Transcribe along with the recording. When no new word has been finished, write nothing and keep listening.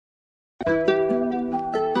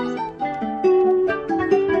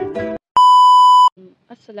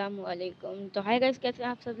अस्सलामुअलैकुम। तो hi guys, कैसे हैं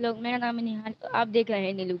आप सब लोग। मेरा नाम है निहाल, तो आप देख रहे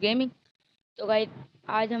हैं नीलू गेमिंग। तो गाइस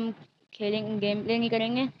आज हम खेलेंगे, गेम प्ले नहीं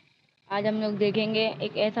करेंगे। आज हम लोग देखेंगे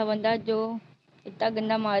एक ऐसा बंदा जो इतना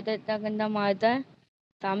गंदा मारता है, इतना गंदा मारता है,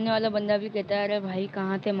 सामने वाला बंदा भी कहता है अरे भाई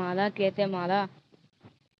कहाँ से मारा, कैसे मारा। हम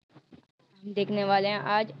देखने वाले हैं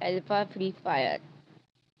आज अल्फा फ्री फायर।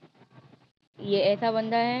 ये ऐसा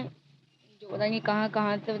बंदा है जो पता नहीं कहाँ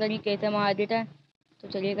कहाँ से, पता नहीं कैसे मार देता है। तो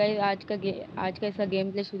चलिए गाइस आज का इसका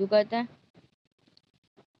गेम प्ले शुरू करते हैं।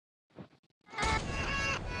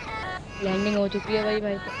 लैंडिंग हो चुकी है भाई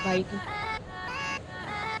भाई की।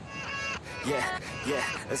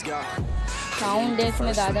 साउंड डेस्क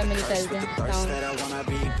में ज़्यादा मेरी चलते हैं, साउंड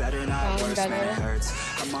ज़्यादा है।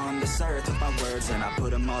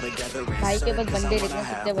 भाई के पास बंदे देखो,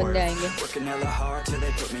 कितने बंदे आएंगे।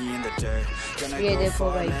 ये देखो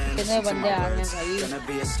भाई कितने बंदे आ रहे हैं भाई।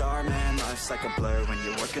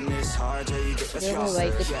 देखो भाई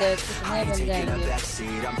कितने बंदे आएंगे।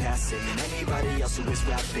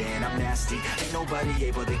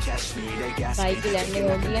 भाई की लैंडिंग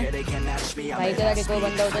हो गई है। भाई का देखो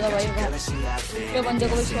बंदा होता था भाई, तो बंदे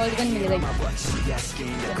को भी शॉर्ट गन मिल गई। तो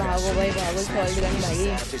भागो भाई भागो, शॉर्ट गन भाई।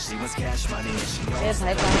 अरे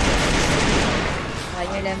भाई भाई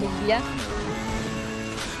ने डैमेज दिया,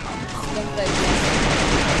 जंप कर दिया,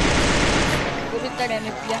 वो भी इतना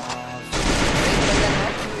डैमेज दिया।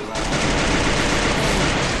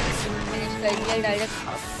 फिनिश कर दिया डायरेक्ट।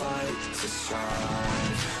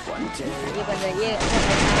 ये बंदा ये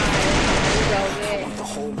जाओगे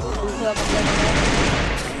दूसरा बंदा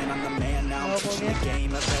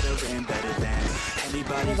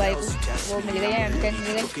तो भाई वो मिल गया, M10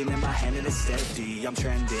 मिल गई।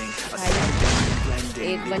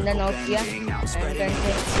 एक बंदा नॉक किया M10 से।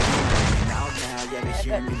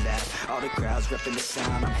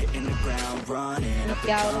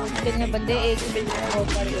 क्या कितने बंदे एक ही बिल्डिंग में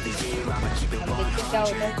बहुत सारे, देखते क्या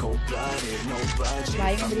होता है।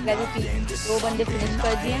 भाई ने मेरी कहते 2 बंदे फिनिश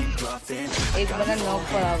कर दिए, एक बंदा नॉक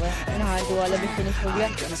पड़ा हुआ है। हाँ 2 वाला भी फिनिश हो गया।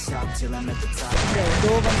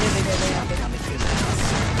 2 बंदे मिले थे यहाँ पे।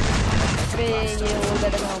 ये हो गया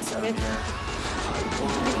था नॉक।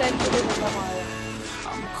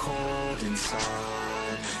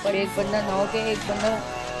 और एक बंदा नॉक है, एक बंदा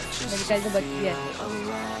मेरे ख्याल से बच गया है।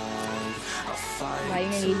 भाई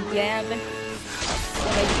ने हील किया यहाँ पे। तो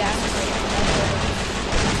भाई क्या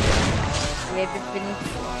ये भी फिनिश,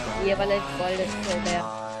 ये वाला स्क्वाड हो गया,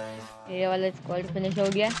 ये वाला स्क्वाड फिनिश हो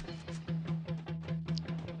गया।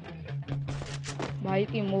 भाई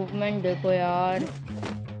की मूवमेंट देखो यार,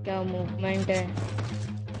 क्या मूवमेंट है।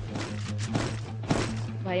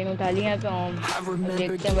 भाई में उठा लिया यहाँ पे ओम।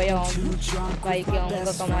 देखते हैं भैया ओम, भाई के ओम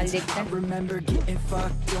का कमाल देखते हैं।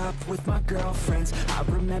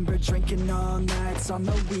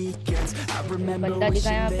 बंदा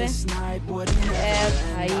दिखा यहाँ पे।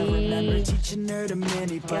 भाई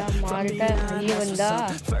क्या मारता है भाई ये बंदा।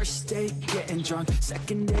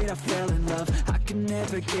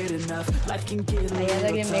 भाई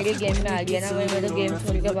अगर ये मेरे गेम में आ गया ना, मैं तो गेम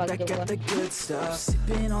छोड़ के भाग जाऊंगा।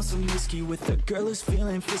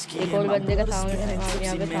 एक और बंदे का साउंड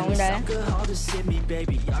यहाँ पे साउंड आया।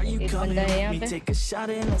 एक बंदा है यहाँ पे,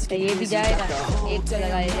 तो ये भी जाएगा। एक तो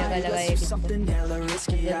लगाएगा किया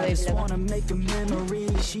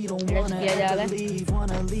जा रहा है।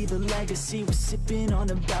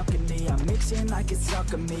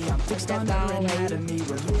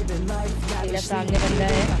 सामने बंदा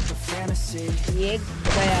है, ये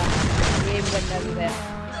गया, ये बंदा भी गया।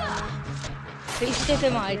 फिर से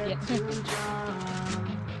मार दिया।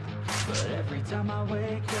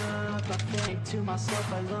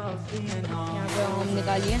 यहाँ पे हम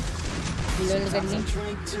निकालिए करनी।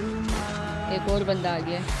 एक और बंदा आ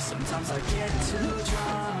गया।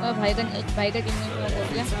 और भाई का टीम हो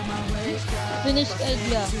गया, फिनिश कर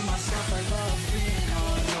दिया।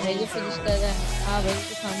 भाई जो फिनिश कर रहा है। हाँ भाई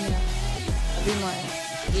तो सामने अभी मारा,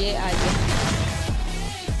 ये आ गया,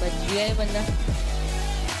 बच गया ये बंदा।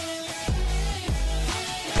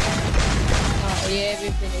 हाँ ये भी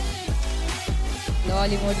फिनिश, लॉल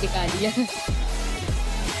इमोट दिखा दिया।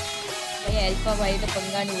 भाई अल्फा भाई तो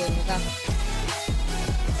पंगा नहीं लेने का।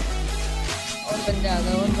 और बंदे आ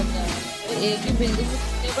गए, और बंदे आ गए। एक ही बिल्डिंग में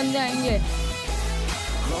कितने बंदे आएंगे।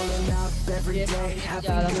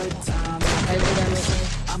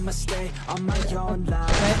 I'ma stay on my own line.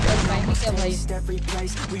 Taste every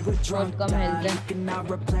place we were drunk down. You cannot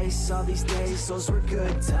replace all these days, those were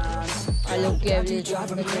good times. Oh God, you drive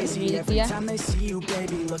them crazy every time they see you,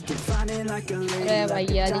 baby. Looking fine and like a lady. Like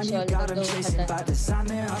the time you got them chasing by the sign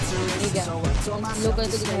they're out to race. So I told myself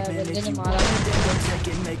to stay in it. You want it, then go take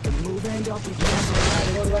it, make a move and don't be patient.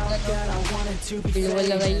 Never doubt that I wanted to be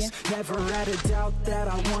famous. Never had a doubt that I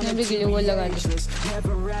wanted to be ageless.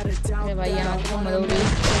 Never had a doubt that I wanted to make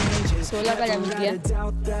changes. Never had a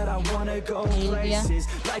doubt that I wanna go places.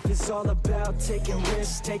 Life is all about taking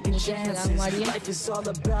risks, taking chances. Life is all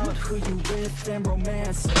about who you with and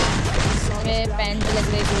romance. Life is all about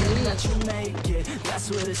that you make it. That's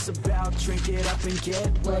what it's about. Drink it up and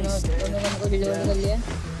get wasted.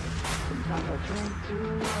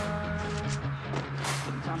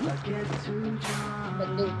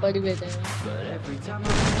 बंदे ऊपर ही बैठे हैं।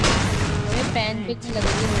 Pan पे लग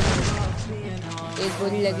रही है, एक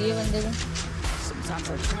गोली लगी है बंदे को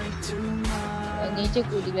और नीचे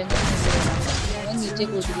कूद गया, नीचे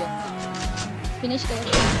कूद गया, फिनिश कर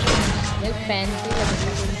पैन पे लग रही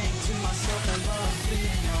है।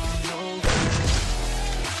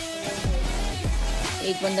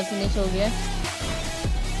 एक बंदा फिनिश हो गया।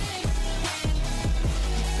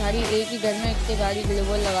 सारी एक ही घर में इतने गाड़ी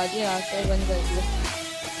ग्लोबल लगा दी, रास्ते बंद कर दिया।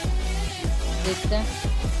 देखते हैं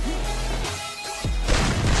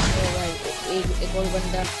भाई, एक और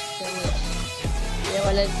बंदा ये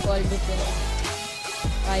वाला कॉल भी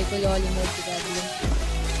भाई को लॉल इमोट दिखा दिया।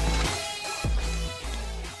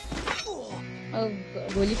 अब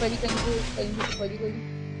गोली पड़ी कहीं तो पड़ी गोली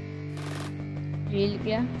हिल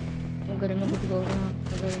गया। घर में कुछ होगा,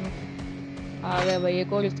 घर में आ गया भाई।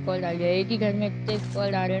 एक और स्कॉल आ गया। एक ही घर में इतने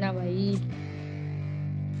स्कॉल आ रहे ना भाई।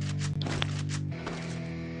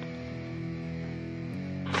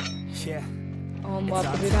 हम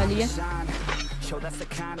वापस भी खा लिए। Yo, that's the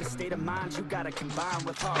kind of state of mind you gotta combine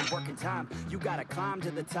with hard work and time. You gotta climb to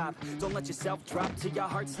the top. Don't let yourself drop till your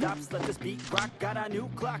heart stops. Let this beat rock. Got a new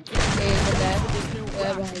clock.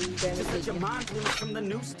 Just let your mind loose from the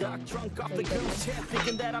new stock. Drunk off the goose,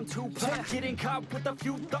 thinking that I'm too pop. Getting caught with a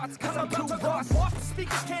few thoughts, cause I'm too lost.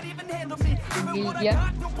 Speakers can't even handle me. Even what I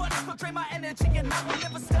got, nobody's gonna drain my energy. And I will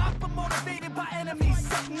never stop. I'm motivated by enemies,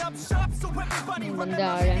 setting up shop so everybody remember me.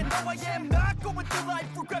 And no, I am not going through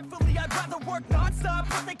life regretfully. I'd rather work non-stop,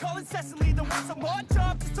 what they call incessantly, than want some more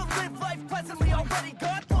job just to live life pleasantly. Already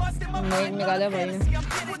got lost in my mind, no fantasy. I'm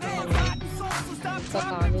getting all rotten souls, so stop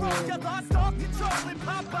dropping balls. You lost all control and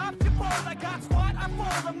pop off your ball. I got squat, I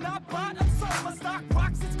fall, I'm not bought, I'm sold. My stock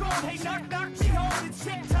rocks, it's gold. Hey, knock, knock, she holding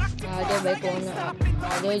shit, talk, you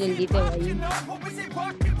जल्दी से भाई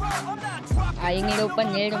आएंगे लोग पर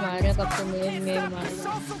नेड मारने कब तो नेड मारने।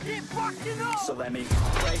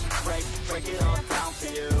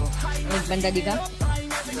 एक बंदा दिखा,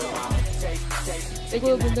 एक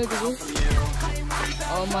और बंदा दिखा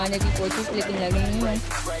और मारने की कोशिश, लेकिन लगी नहीं है।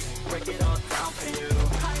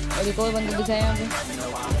 और एक और बंदा दिखा यहाँ पे,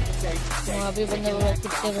 वहाँ पे बंदा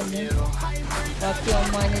कितने बंदे वापसी और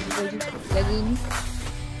मारने की कोशिश, लगी नहीं।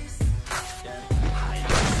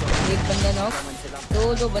 एक बंदा नॉक,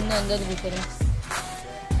 दो बंदे अंदर घुस रहे हैं।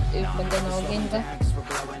 एक बंदा नॉक है इनका,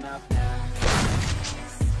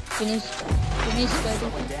 फिनिश कर दो।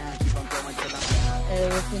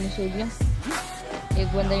 फिनिश हो गया। एक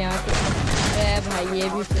बंदा यहाँ पे भाई, ये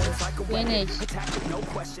भी फिनिश।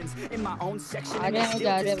 आ रहे हैं,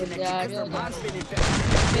 जा रहे बंदे, आ रहे हो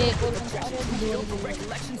एक और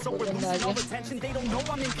बंदा आ गया,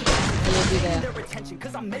 ये भी गया।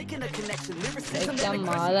 एकदम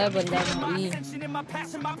मारा बंदा भाई,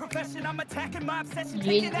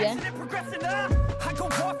 ये गया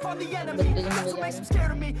बंदे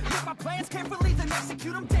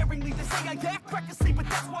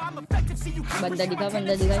बंदा दिखा शायद दिखा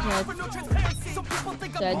बंदा गया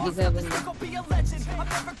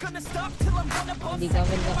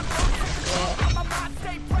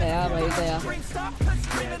भाई, गया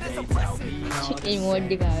इमोट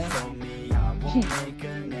दिखाया।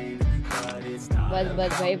 बस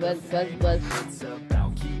भाई, बस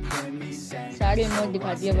सारे इमोट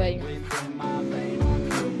दिखा दिया भाई।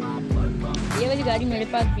 ये वाली गाड़ी मेरे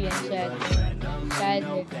पास भी है शायद गाड़ी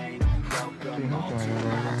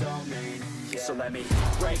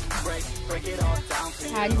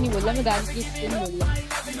नहीं बोला मैं, गाड़ी की स्किन बोला,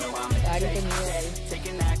 गाड़ी तो नहीं है भाई।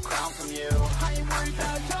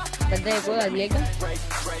 बंदा एक और आ गया क्या?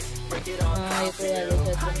 हाँ, एक और आ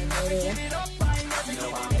गया।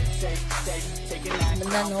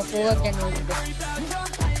 बंदा नॉक होगा क्या? नहीं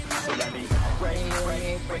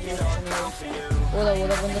बोला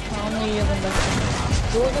बंदा सामने ही है। बंदा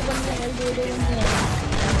दो बंदे हैं।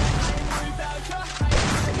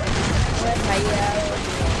 अरे भाई यार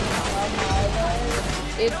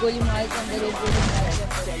एक गोली मार के अंदर, एक गोली मार के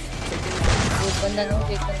अंदर, एक बंदा नो,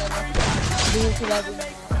 एक बंदा नो, दूसरा भी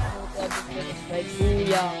भाई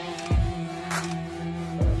भूया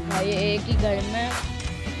भाई एक ही घर में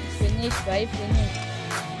फिनिश भाई फिनिश।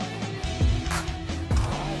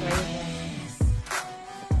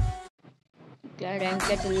 क्या रैंक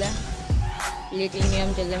क्या चल रहा है?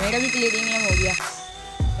 प्लेटिनियम चल रहा है, मेरा भी प्लेटिनियम हो गया।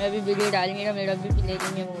 मैं भी वीडियो डालूंगा, मेरा भी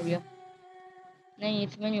प्लेटिनियम हो गया। नहीं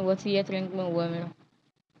इसमें नहीं हुआ, CS रैंक में हुआ मेरा।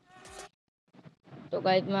 तो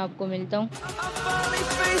गाइस मैं आपको मिलता हूँ,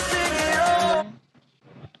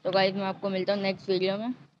 तो गाइस मैं आपको मिलता हूँ नेक्स्ट वीडियो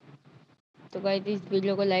में। तो गाइस इस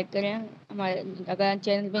वीडियो को लाइक करें, हमारे अगर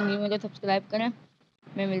चैनल पे न्यू हो तो सब्सक्राइब करें।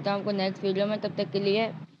 मैं मिलता हूँ आपको नेक्स्ट वीडियो में, तब तक के लिए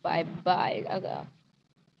बाय बाय। अगर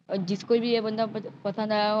और जिसको भी ये बंदा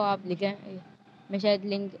पसंद आया हो आप लिखें, मैं शायद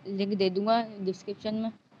लिंक दे दूँगा डिस्क्रिप्शन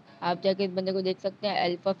में, आप जाके इस बंदे को देख सकते हैं।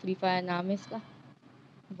 अल्फा फ्री फायर नाम है इसका,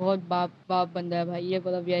 बहुत बाप बंदा है भाई, ये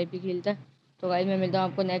बड़ा VIP खेलता है। तो गाइस मैं मिलता हूँ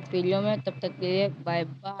आपको नेक्स्ट वीडियो में, तब तक के लिए बाय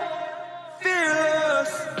बाय।